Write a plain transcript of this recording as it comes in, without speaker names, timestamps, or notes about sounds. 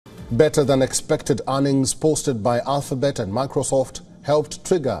Better than expected earnings posted by Alphabet and Microsoft helped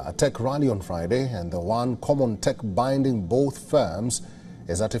trigger a tech rally on Friday, and the one common tech binding both firms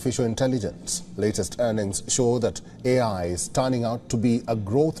is artificial intelligence. Latest earnings show that AI is turning out to be a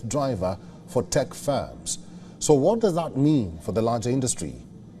growth driver for tech firms. So what does that mean for the larger industry?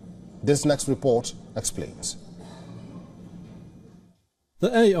 This next report explains.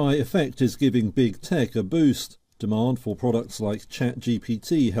 The AI effect is giving big tech a boost. Demand for products like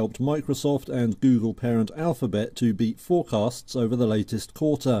ChatGPT helped Microsoft and Google parent Alphabet to beat forecasts over the latest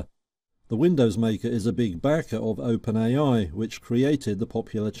quarter. The Windows maker is a big backer of OpenAI, which created the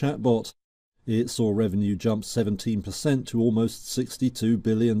popular chatbot. It saw revenue jump 17% to almost $62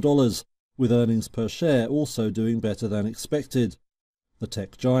 billion, with earnings per share also doing better than expected. The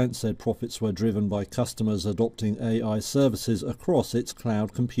tech giant said profits were driven by customers adopting AI services across its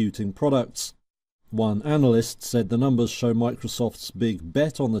cloud computing products. One analyst said the numbers show Microsoft's big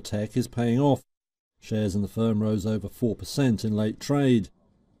bet on the tech is paying off. Shares in the firm rose over 4% in late trade.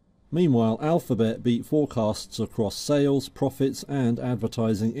 Meanwhile, Alphabet beat forecasts across sales, profits and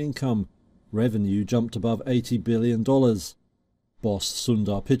advertising income. Revenue jumped above $80 billion. Boss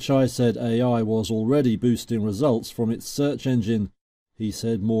Sundar Pichai said AI was already boosting results from its search engine. He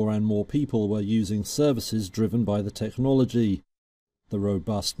said more and more people were using services driven by the technology. The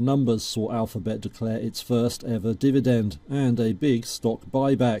robust numbers saw Alphabet declare its first ever dividend and a big stock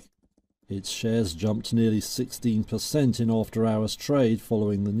buyback. Its shares jumped nearly 16% in after-hours trade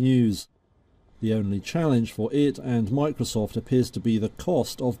following the news. The only challenge for it and Microsoft appears to be the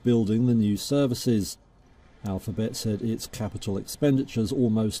cost of building the new services. Alphabet said its capital expenditures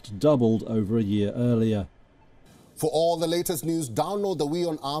almost doubled over a year earlier. For all the latest news, download the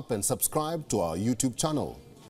WION app and subscribe to our YouTube channel.